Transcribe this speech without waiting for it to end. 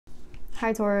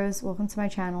Hi Taurus, welcome to my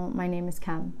channel. My name is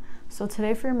Kem. So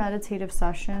today for your meditative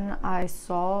session, I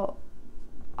saw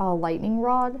a lightning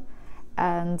rod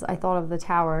and I thought of the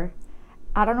tower.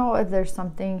 I don't know if there's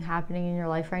something happening in your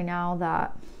life right now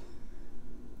that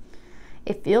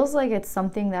it feels like it's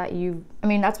something that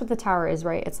that's what the tower is,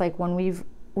 right? It's like when we've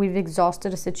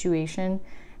exhausted a situation,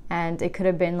 and it could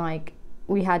have been like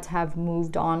we had to have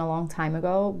moved on a long time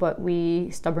ago, but we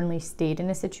stubbornly stayed in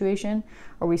a situation,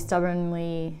 or we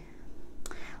stubbornly,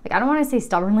 I don't want to say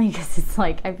stubbornly because it's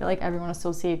like, I feel like everyone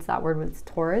associates that word with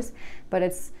Taurus, but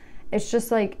it's just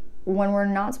like when we're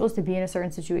not supposed to be in a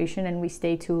certain situation and we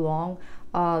stay too long,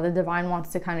 the divine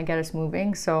wants to kind of get us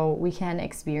moving so we can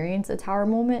experience a tower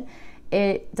moment.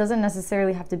 It doesn't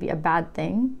necessarily have to be a bad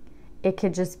thing. It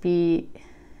could just be,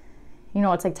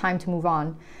 it's like time to move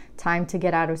on, time to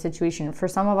get out of a situation. For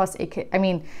some of us, it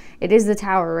is the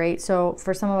tower, right? So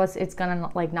for some of us, it's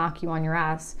gonna like knock you on your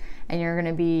ass and you're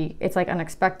gonna be, it's like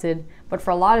unexpected. But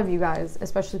for a lot of you guys,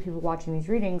 especially people watching these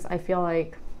readings, I feel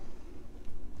like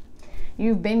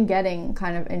you've been getting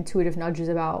kind of intuitive nudges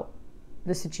about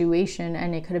the situation,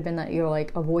 and it could have been that you're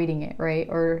like avoiding it, right?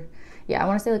 Or I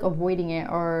want to say like avoiding it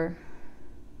or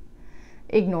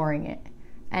ignoring it.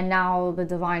 And now the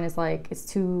divine is like, it's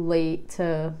too late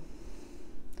to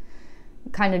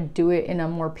kind of do it in a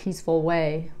more peaceful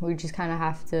way. We just kind of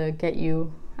have to get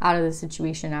you out of the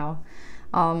situation now.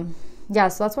 So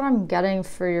that's what I'm getting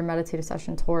for your meditative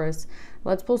session, Taurus.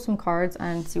 Let's pull some cards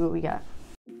and see what we get.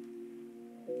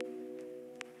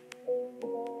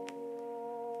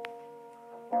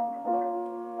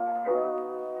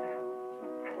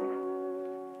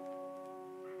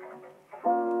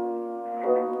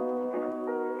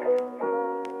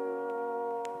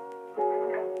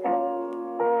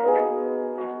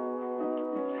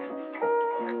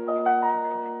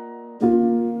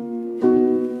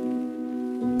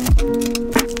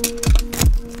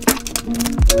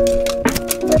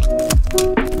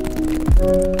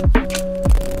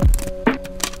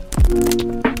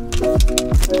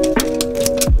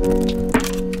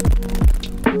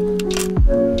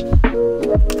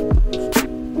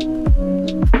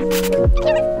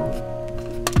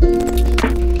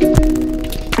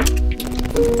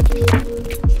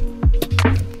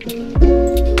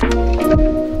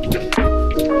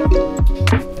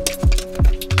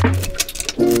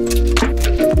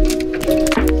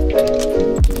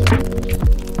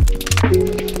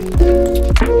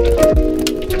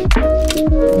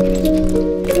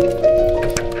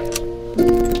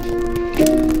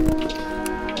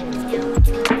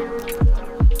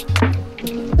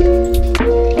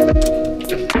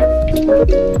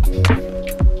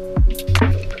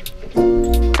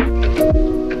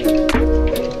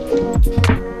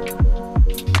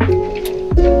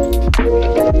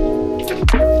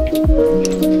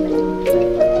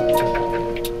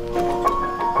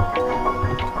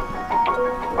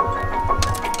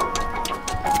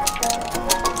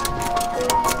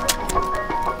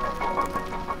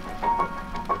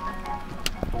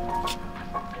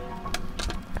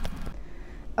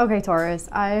 Okay, Taurus,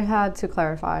 I had to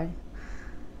clarify.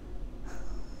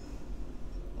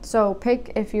 So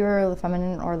pick if you're the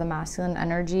feminine or the masculine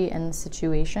energy in the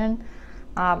situation.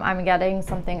 I'm getting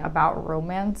something about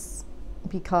romance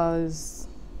because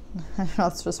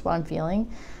that's just what I'm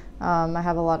feeling. I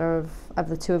have a lot of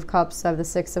the Two of Cups, I have the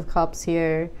Six of Cups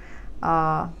here.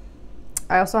 I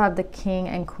also have the King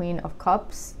and Queen of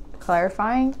Cups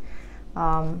clarifying.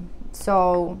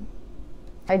 So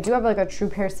I do have like a true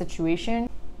pair situation.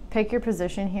 Pick your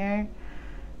position here.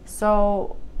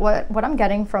 So what I'm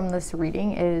getting from this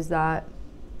reading is that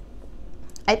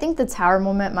I think the tower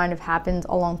moment might have happened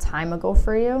a long time ago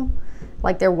for you.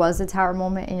 Like there was a tower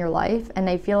moment in your life, and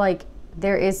I feel like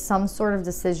there is some sort of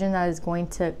decision that is going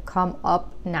to come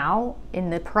up now in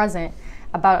the present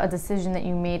about a decision that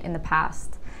you made in the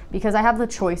past. Because I have the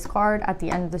Choice card at the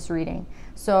end of this reading.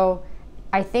 So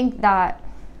I think that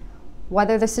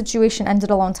whether the situation ended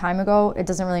a long time ago, it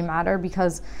doesn't really matter,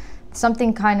 because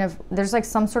there's like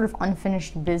some sort of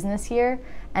unfinished business here,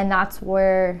 and that's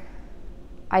where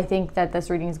I think that this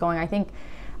reading is going. I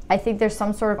think there's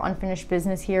some sort of unfinished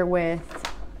business here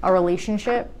with a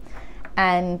relationship,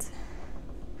 and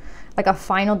like a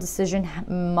final decision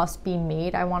must be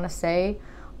made, I want to say,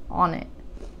 on it.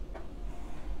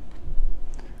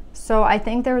 So I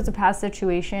think there was a past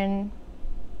situation.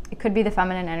 It could be the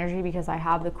feminine energy because I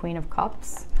have the Queen of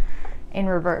Cups in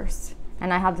reverse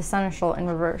and I have the Seneschal in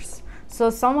reverse. So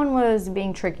someone was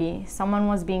being tricky, someone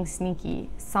was being sneaky,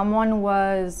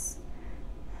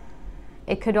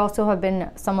 it could also have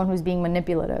been someone who's being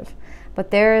manipulative.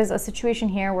 But there is a situation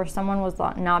here where someone was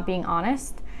not being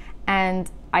honest, And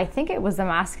I think it was the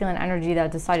masculine energy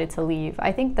that decided to leave.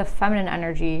 I think the feminine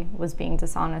energy was being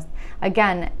dishonest.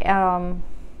 Again,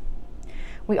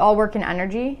 we all work in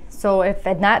energy. So if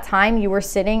at that time you were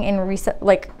sitting in reset,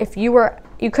 like if you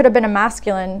could have been a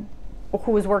masculine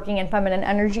who was working in feminine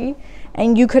energy,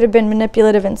 and you could have been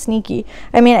manipulative and sneaky.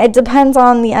 I mean, it depends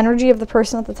on the energy of the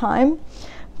person at the time.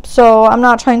 So I'm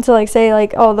not trying to like say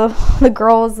like, oh, the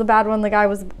girl was the bad one, the guy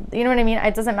was, you know what I mean?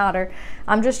 It doesn't matter.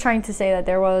 I'm just trying to say that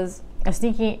there was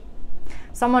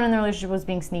someone in the relationship was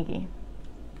being sneaky,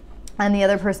 and the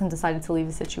other person decided to leave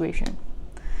the situation.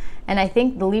 And I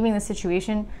think leaving the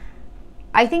situation,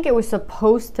 I think it was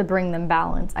supposed to bring them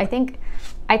balance. I think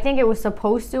it was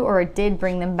supposed to, or it did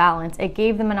bring them balance. It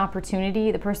gave them an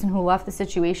opportunity, the person who left the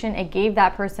situation, it gave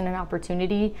that person an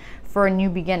opportunity for a new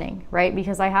beginning, right?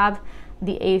 Because I have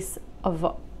the Ace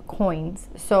of Coins.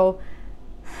 So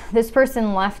this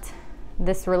person left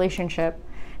this relationship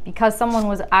because someone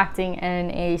was acting in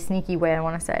a sneaky way, I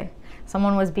want to say.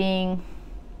 Someone was being,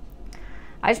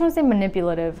 I just want to say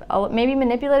manipulative. Maybe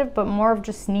manipulative, but more of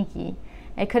just sneaky.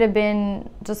 It could have been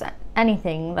just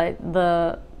anything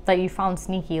that you found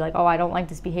sneaky, like, oh, I don't like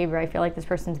this behavior, I feel like this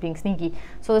person's being sneaky.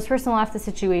 So this person left the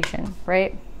situation,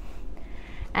 right?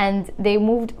 And they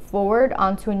moved forward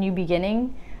onto a new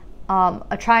beginning,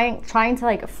 trying to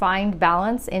like find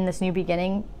balance in this new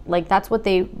beginning. Like that's what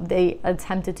they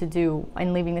attempted to do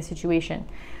in leaving the situation.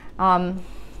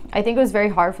 I think it was very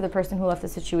hard for the person who left the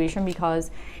situation, because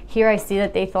here I see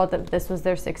that they thought that this was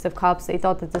their Six of Cups, they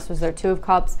thought that this was their Two of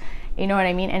Cups, you know what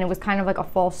I mean? And it was kind of like a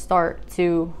false start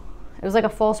to, it was like a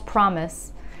false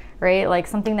promise, right? Like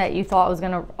something that you thought was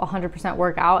gonna 100%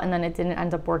 work out, and then it didn't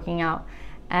end up working out.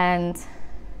 And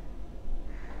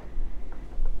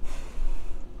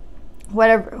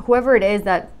whoever it is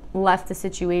that left the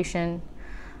situation,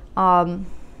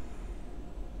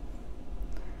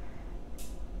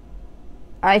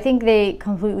 I think they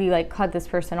completely like cut this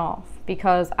person off,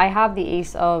 because I have the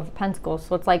Ace of Pentacles,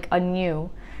 so it's like a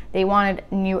new. They wanted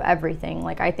new everything.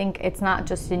 Like I think it's not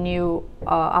just a new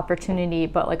opportunity,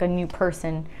 but like a new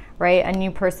person, right? A new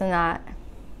person that,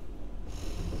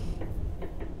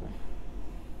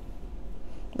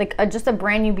 like just a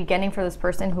brand new beginning for this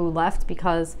person who left,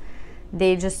 because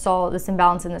they just saw this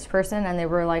imbalance in this person, and they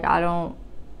were like, I don't,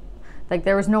 like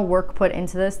there was no work put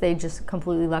into this. They just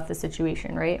completely left the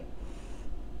situation, right?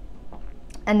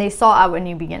 And they saw out a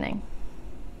new beginning.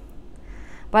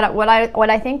 But what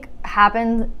I think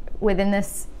happened within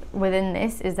this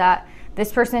is that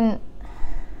this person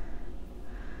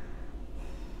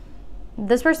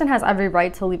has every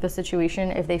right to leave the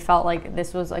situation if they felt like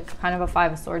this was like kind of a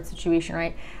Five of Swords situation,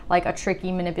 right? Like a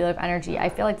tricky, manipulative energy. I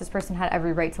feel like this person had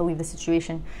every right to leave the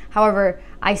situation. However,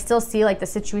 I still see like the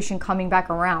situation coming back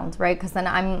around, right? Because then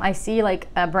I see like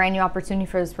a brand new opportunity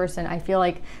for this person. I feel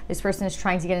like this person is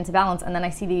trying to get into balance, and then I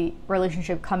see the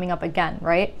relationship coming up again,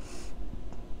 right?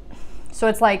 So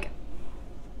it's like,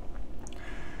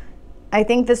 I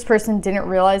think this person didn't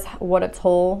realize what a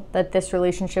toll that this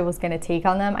relationship was going to take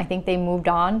on them. I think they moved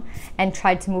on and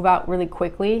tried to move out really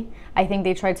quickly. I think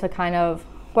they tried to kind of,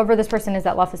 whoever this person is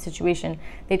that left the situation,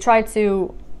 they tried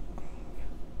to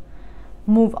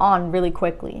move on really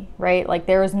quickly, right? Like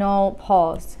there was no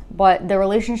pause, but the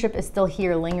relationship is still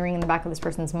here, lingering in the back of this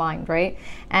person's mind, right?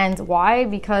 And why?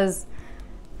 Because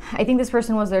I think this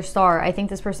person was their star. I think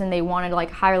this person they wanted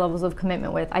like higher levels of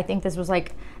commitment with. I think this was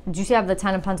like, do you see I have the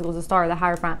Ten of Pentacles, the star, the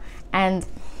Hierophant? And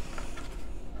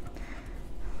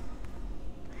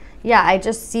yeah, I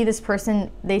just see this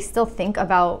person, they still think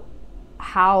about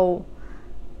how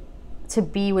to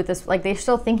be with this, like they're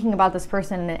still thinking about this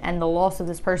person and the loss of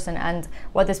this person and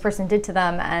what this person did to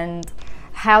them and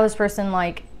how this person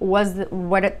like was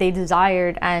what they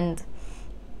desired. And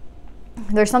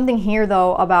there's something here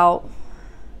though about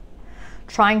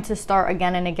trying to start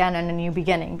again and again in a new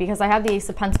beginning, because I have the Ace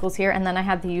of Pentacles here, and then I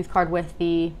have the Youth card with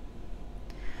the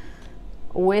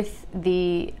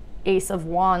Ace of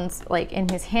Wands like in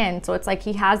his hand. So it's like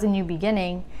he has a new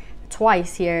beginning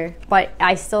twice here, but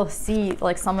I still see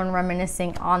like someone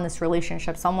reminiscing on this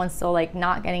relationship. Someone's still like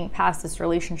not getting past this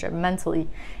relationship mentally.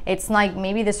 It's like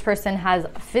maybe this person has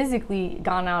physically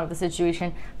gone out of the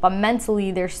situation, but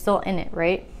mentally they're still in it,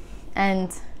 right?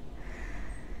 And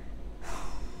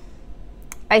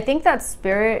I think that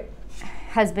Spirit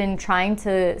has been trying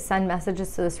to send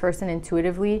messages to this person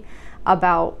intuitively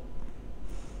about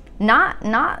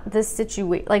not this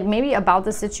situation, like maybe about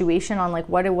the situation, on like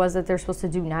what it was that they're supposed to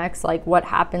do next, like what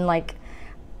happened. Like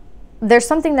there's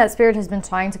something that Spirit has been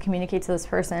trying to communicate to this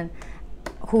person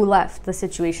who left the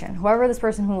situation. Whoever this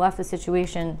person who left the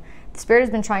situation, the Spirit has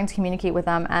been trying to communicate with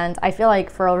them, and I feel like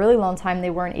for a really long time they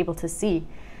weren't able to see.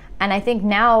 And I think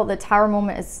now the Tower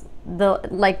moment is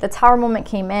the Tower moment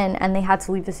came in and they had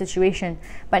to leave the situation.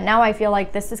 But now I feel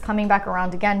like this is coming back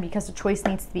around again because a choice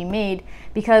needs to be made.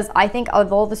 Because I think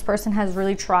although this person has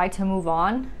really tried to move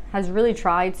on, has really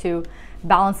tried to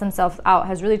balance themselves out,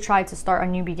 has really tried to start a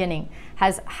new beginning,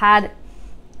 has had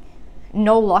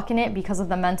no luck in it because of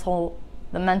the mental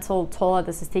toll that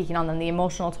this is taking on them, the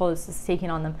emotional toll this is taking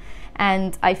on them.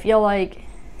 And I feel like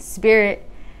Spirit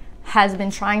has been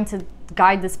trying to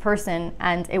guide this person,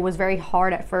 and it was very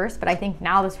hard at first, but I think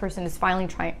now this person is finally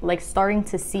starting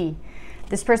to see.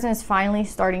 This person is finally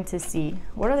starting to see.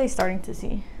 What are they starting to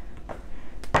see?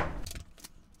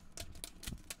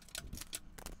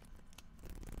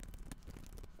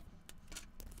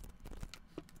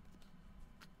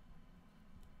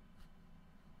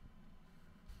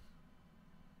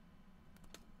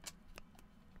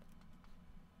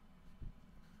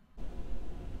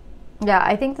 Yeah,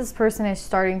 I think this person is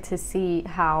starting to see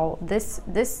how the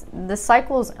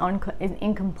cycle is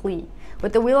incomplete.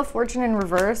 With the Wheel of Fortune in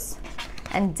reverse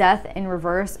and Death in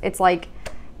reverse, it's like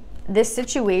this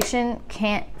situation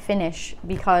can't finish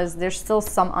because there's still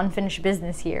some unfinished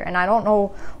business here. And I don't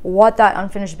know what that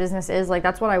unfinished business is. Like,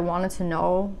 that's what I wanted to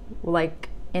know, like,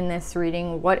 in this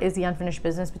reading. What is the unfinished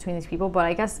business between these people? But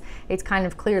I guess it's kind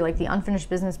of clear, like, the unfinished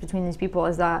business between these people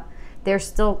is that there's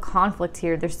still conflict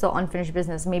here. There's still unfinished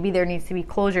business. Maybe there needs to be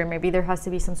closure. Maybe there has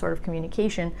to be some sort of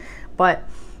communication. But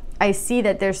I see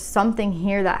that there's something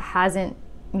here that hasn't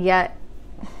yet,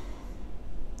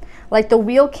 like, the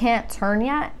wheel can't turn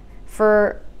yet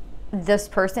for this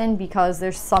person because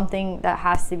there's something that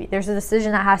has to be, there's a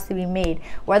decision that has to be made.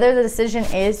 Whether the decision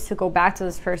is to go back to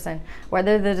this person,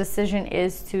 whether the decision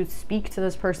is to speak to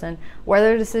this person,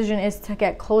 whether the decision is to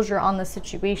get closure on the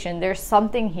situation, there's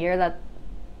something here that,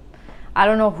 I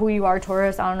don't know who you are,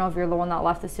 Taurus. I don't know if you're the one that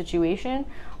left the situation,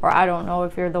 or I don't know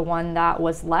if you're the one that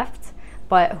was left,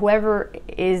 but whoever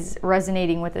is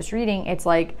resonating with this reading, it's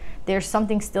like there's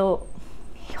something still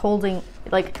holding,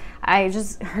 like, I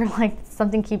just heard like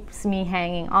something keeps me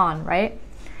hanging on, right?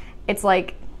 It's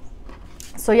like,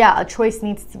 so yeah, a choice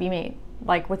needs to be made.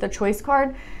 Like with the choice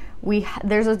card,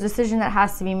 there's a decision that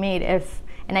has to be made.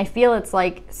 And I feel it's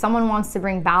like someone wants to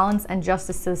bring balance and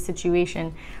justice to the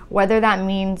situation, whether that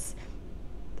means,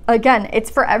 again, it's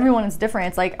for everyone, it's different.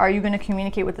 It's like, are you going to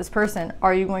communicate with this person?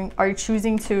 Are you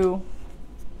choosing to,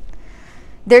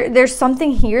 there's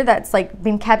something here that's like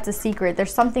been kept a secret.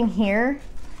 There's something here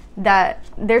that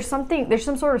there's some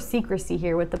sort of secrecy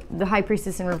here with the High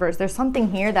Priestess in reverse. There's something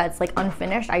here that's like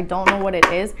unfinished. I don't know what it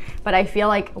is, but I feel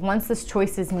like once this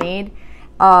choice is made,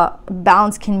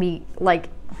 balance can be like,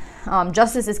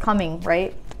 justice is coming,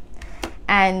 right?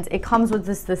 And it comes with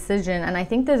this decision. And I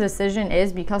think the decision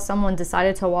is because someone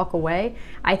decided to walk away.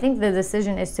 I think the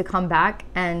decision is to come back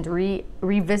and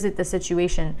revisit the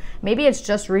situation. Maybe it's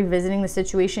just revisiting the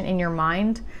situation in your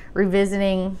mind,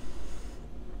 revisiting,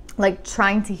 like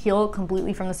trying to heal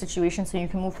completely from the situation so you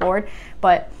can move forward.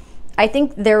 But I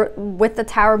think there, with the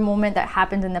Tower moment that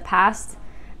happened in the past,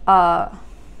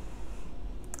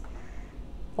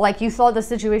 like you thought the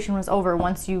situation was over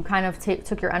once you kind of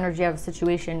took your energy out of the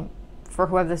situation for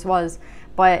whoever this was,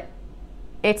 but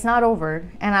it's not over.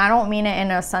 And I don't mean it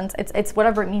in a sense, it's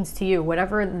whatever it means to you,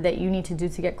 whatever that you need to do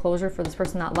to get closure for this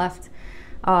person that left.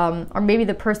 Or maybe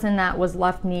the person that was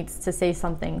left needs to say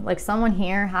something. Like someone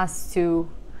here has to,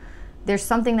 there's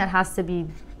something that has to be,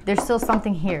 there's still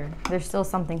something here. There's still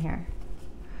something here.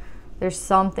 There's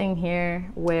something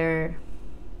here where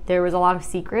there was a lot of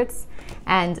secrets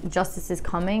and justice is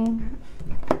coming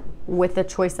with the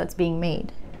choice that's being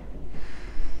made.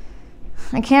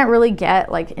 I can't really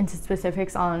get like into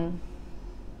specifics on,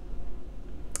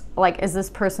 like, is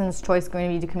this person's choice going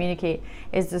to be to communicate?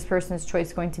 Is this person's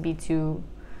choice going to be to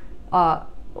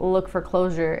look for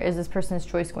closure? Is this person's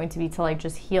choice going to be to like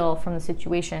just heal from the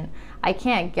situation? I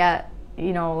can't get,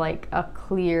 you know, like a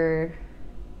clear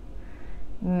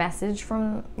message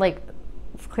from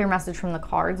the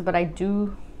cards, but I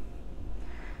do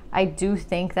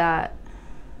think that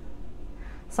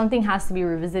something has to be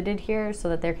revisited here so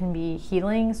that there can be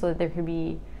healing, so that there can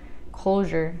be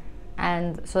closure,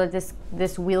 and so that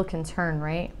this wheel can turn,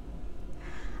 right?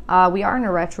 We are in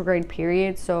a retrograde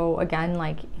period, so again,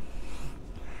 like,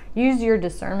 use your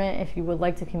discernment if you would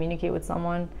like to communicate with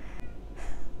someone.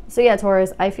 So yeah,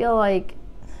 Taurus, I feel like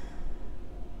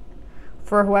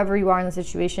for whoever you are in the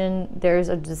situation, there's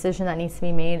a decision that needs to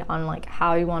be made on like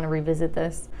how you want to revisit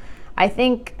this. I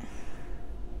think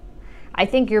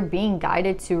you're being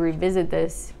guided to revisit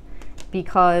this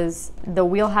because the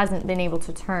wheel hasn't been able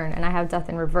to turn, and I have Death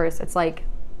in reverse. It's like,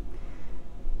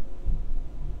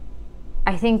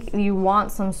 I think you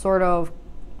want some sort of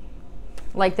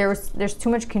Like there's too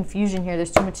much confusion here.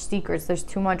 There's too much secrets. There's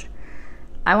too much,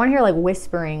 I want to hear like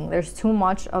whispering. There's too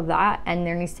much of that, and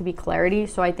there needs to be clarity.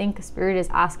 So I think Spirit is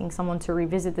asking someone to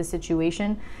revisit the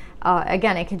situation.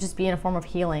 Again, it could just be in a form of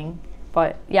healing.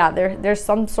 But yeah, there's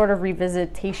some sort of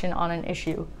revisitation on an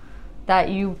issue that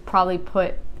you probably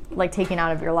put, like, taken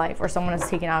out of your life, or someone has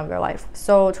taken out of your life.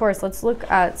 So Taurus, let's look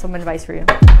at some advice for you.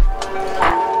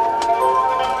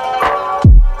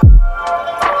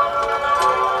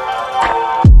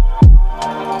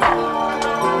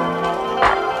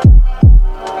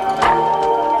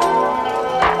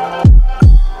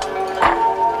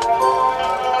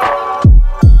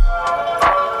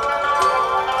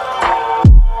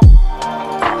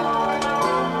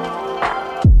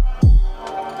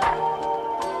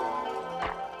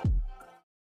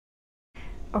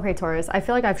 Okay, Taurus, I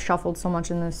feel like I've shuffled so much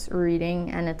in this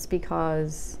reading, and it's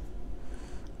because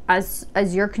as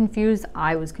you're confused,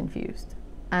 I was confused.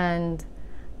 And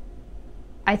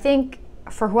I think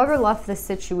for whoever left this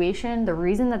situation, the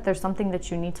reason that there's something that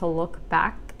you need to look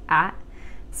back at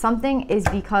something is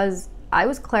because I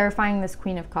was clarifying this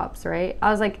Queen of Cups, right? I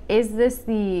was like, is this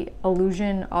the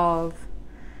illusion of,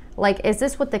 like, is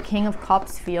this what the King of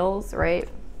Cups feels, right?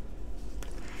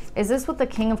 Is this what the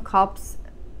King of Cups,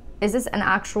 is this an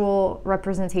actual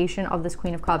representation of this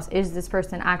Queen of Cups? Is this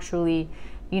person actually,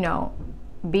 you know,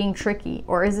 being tricky?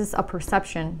 Or is this a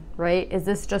perception, right? Is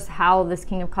this just how this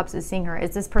King of Cups is seeing her?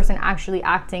 Is this person actually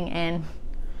acting in,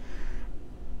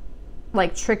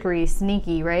 like, trickery,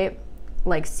 sneaky, right?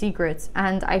 Like, secrets.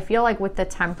 And I feel like with the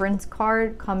Temperance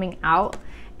card coming out,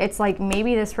 it's like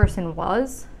maybe this person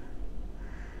was,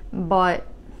 but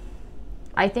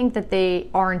I think that they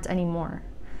aren't anymore.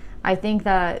 I think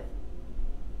that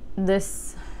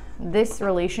this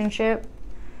relationship,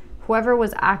 whoever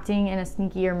was acting in a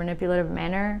sneaky or manipulative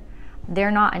manner, they're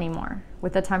not anymore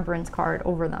with the Temperance card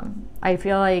over them. I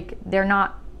feel like they're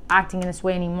not acting in this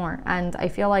way anymore. And I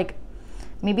feel like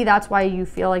maybe that's why you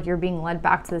feel like you're being led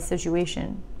back to the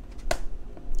situation.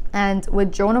 And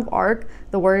with Joan of Arc,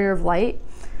 the Warrior of Light,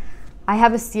 I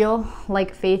have a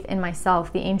steel-like faith in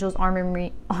myself. The angels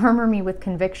armor me with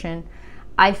conviction.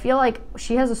 I feel like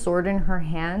she has a sword in her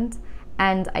hand,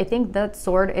 and I think that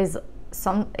sword is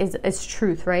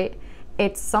truth, right?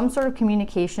 It's some sort of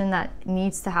communication that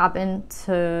needs to happen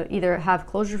to either have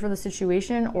closure for the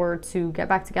situation or to get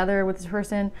back together with this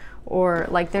person, or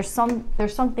like there's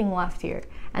something left here.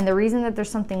 And the reason that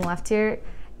there's something left here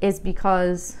is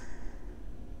because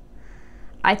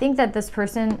I think that this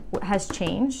person has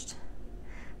changed,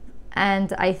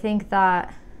 and I think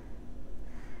that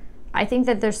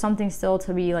there's something still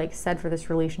to be like said for this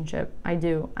relationship. I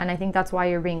do. And I think that's why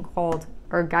you're being called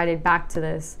or guided back to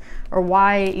this, or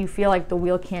why you feel like the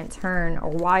wheel can't turn, or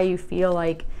why you feel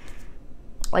like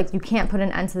you can't put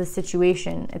an end to the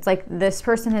situation. It's like this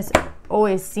person has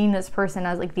always seen this person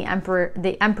as like the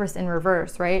Empress in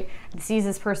reverse, right? It sees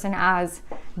this person as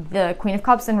the Queen of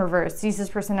Cups in reverse, sees this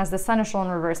person as the Seneschal in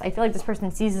reverse. I feel like this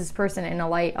person sees this person in a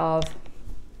light of,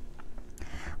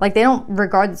 like, they don't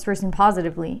regard this person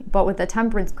positively. But with the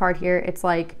Temperance card here, it's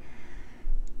like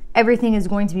everything is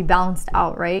going to be balanced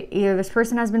out, right? Either this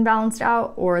person has been balanced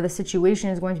out or the situation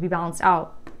is going to be balanced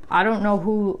out. I don't know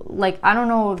who, like, I don't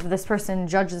know if this person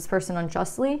judged this person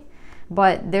unjustly,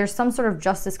 but there's some sort of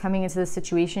justice coming into the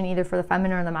situation, either for the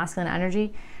feminine or the masculine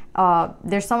energy.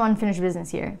 There's some unfinished business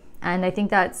here. And I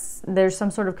think there's some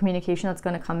sort of communication that's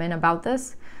going to come in about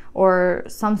this, or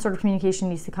some sort of communication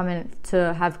needs to come in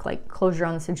to have like closure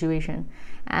on the situation.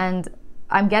 And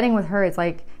I'm getting with her, it's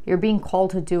like you're being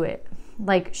called to do it.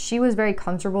 Like, she was very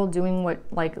comfortable doing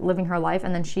living her life,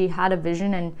 and then she had a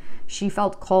vision and she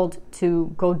felt called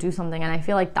to go do something. And I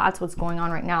feel like that's what's going on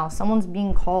right now. Someone's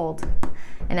being called,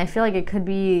 and I feel like it could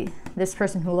be this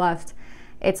person who left.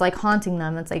 It's like haunting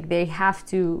them. It's like they have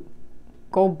to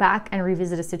go back and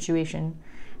revisit a situation.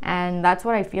 And that's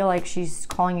what I feel like she's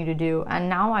calling you to do. And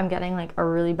now I'm getting like a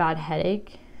really bad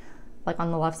headache, like on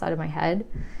the left side of my head.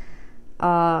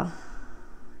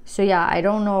 So yeah, I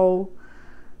don't know.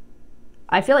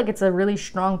 I feel like it's a really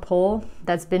strong pull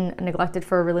that's been neglected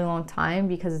for a really long time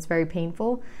because it's very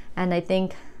painful. And I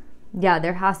think, yeah,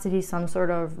 there has to be some sort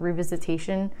of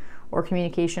revisitation or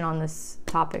communication on this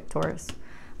topic, Taurus.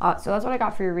 So that's what I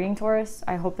got for your reading, Taurus.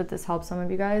 I hope that this helps some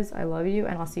of you guys. I love you,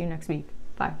 and I'll see you next week.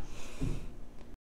 Bye.